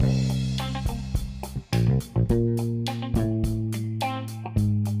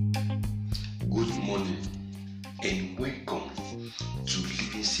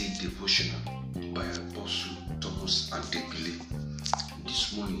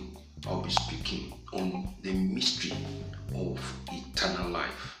I'll be speaking on the mystery of eternal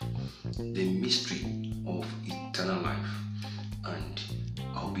life. The mystery of eternal life. And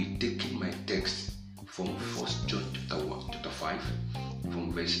I'll be taking my text from 1 John chapter 5,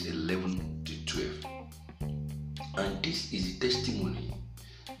 from verse 11 to 12. And this is the testimony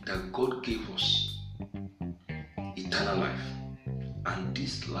that God gave us eternal life. And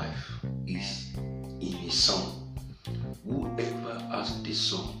this life is in His Son. Whoever has the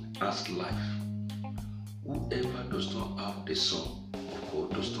Son has life. Whoever does not have the Son of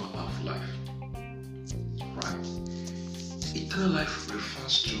God does not have life. Right? Eternal life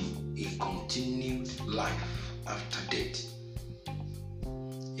refers to a continued life after death.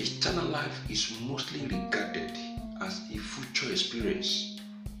 Eternal life is mostly regarded as a future experience,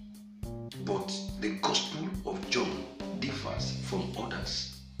 but the Gospel of John differs from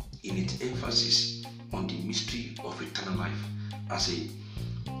others in its emphasis on the mystery of eternal life as a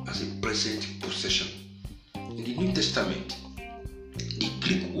present possession. In the New Testament, the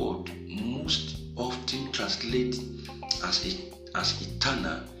Greek word most often translated as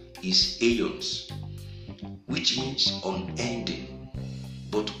eternal is aeons, which means unending,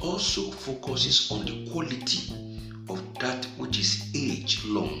 but also focuses on the quality of that which is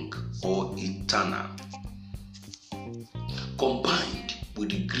age-long or eternal. Combined with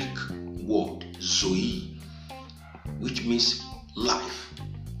the Greek word zoe, which means life,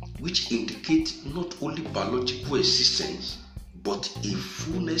 which indicates not only biological existence but a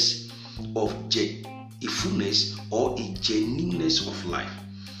fullness or a genuineness of life.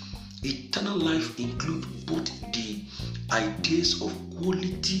 Eternal life includes both the ideas of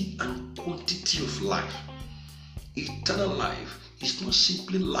quality and quantity of life. Eternal life is not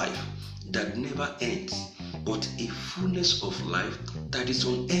simply life that never ends, but a fullness of life that is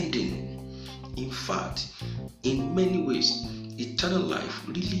unending. In fact, in many ways, eternal life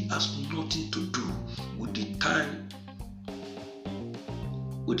really has nothing to do with the time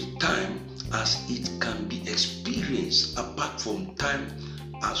as it can be experienced apart from time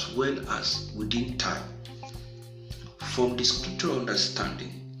as well as within time. From the scriptural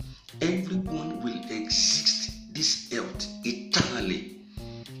understanding, everyone will exist this earth eternally.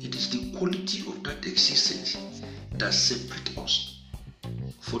 It is the quality of that existence that separates us.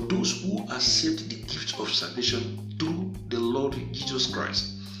 For those who accept the gift of salvation through the Lord Jesus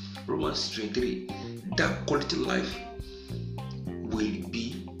Christ, Romans 23, that quality life will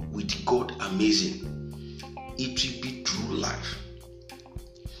be with God amazing. It will be true life.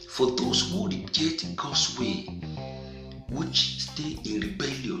 For those who reject God's way, which stay in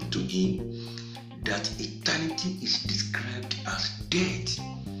rebellion to Him, that eternity is described as death.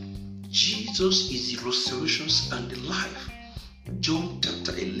 Jesus is the resurrection and the life. John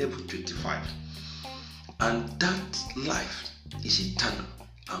chapter 11:25. And that life is eternal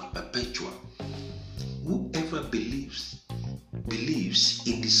and perpetual. Whoever believes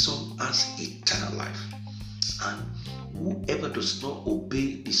in the Son has eternal life, and whoever does not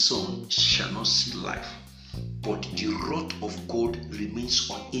obey the Son shall not see life, but the wrath of God remains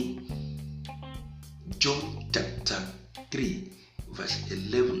on him. John chapter 3 verse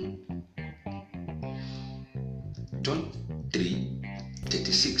 11. John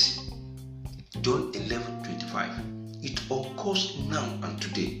 3:36. John 11:25. It occurs now and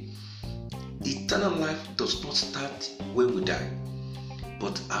today. Eternal life does not start when we die,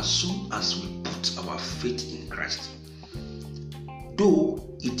 but as soon as we put our faith in Christ. Though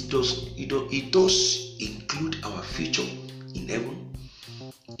it does include our future in heaven,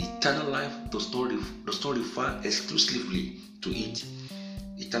 eternal life does not refer exclusively to it.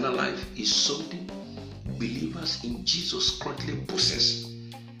 Eternal life is something believers in Jesus currently possess.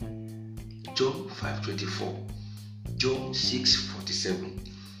 John 5:24, John 6:47.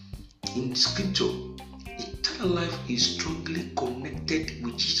 In scripture, eternal life is strongly connected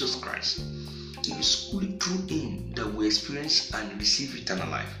with Jesus Christ. It is only through Him that we experience and receive eternal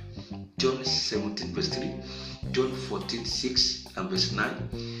life. John 17 verse 3, John 14:6 and verse 9,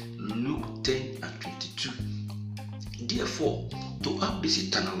 Luke 10 and 22. Therefore, to have this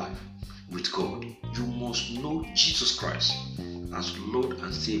eternal life with God, you must know Jesus Christ as Lord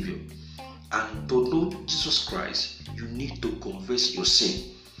and Savior. And to know Jesus Christ, you need to confess your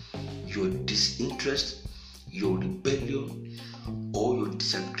sin, your disinterest, your rebellion, or your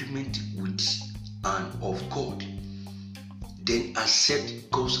disagreement with and of God. Then accept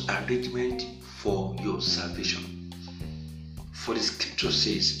God's arrangement for your salvation. For the scripture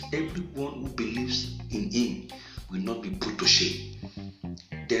says, everyone who believes in Him will not be put to shame.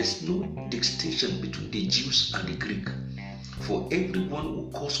 There is no distinction between the Jews and the Greek, for everyone who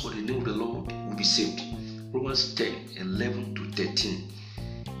calls for the name of the Lord will be saved. Romans 10:11-13.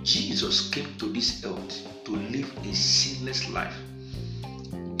 Jesus came to this earth to live a sinless life,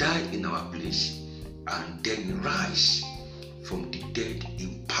 die in our place, and then rise from the dead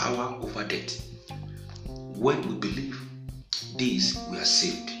in power over death. When we believe this, we are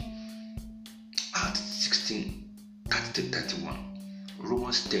saved. Acts 16, 30-31.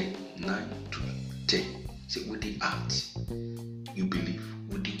 Romans 10, 9-10. Say, with the heart you believe,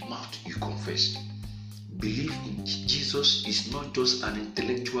 with the mouth you confess. Belief in Jesus is not just an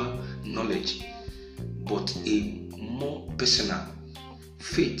intellectual knowledge, but a more personal,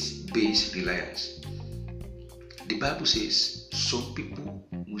 faith-based reliance. The Bible says some people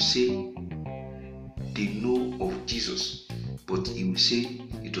will say they know of Jesus, but he will say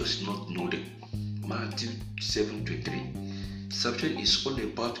he does not know them. Matthew 7:23. Salvation is all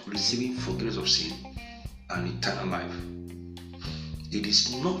about receiving forgiveness of sin and eternal life. It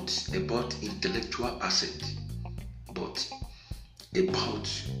is not about intellectual asset, but about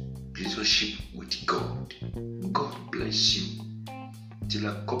relationship with God. God bless you. Till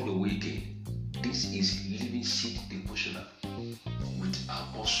I come your way again. This is Living Seed Devotional with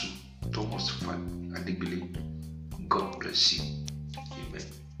Apostle Thomas Adebile. God bless you.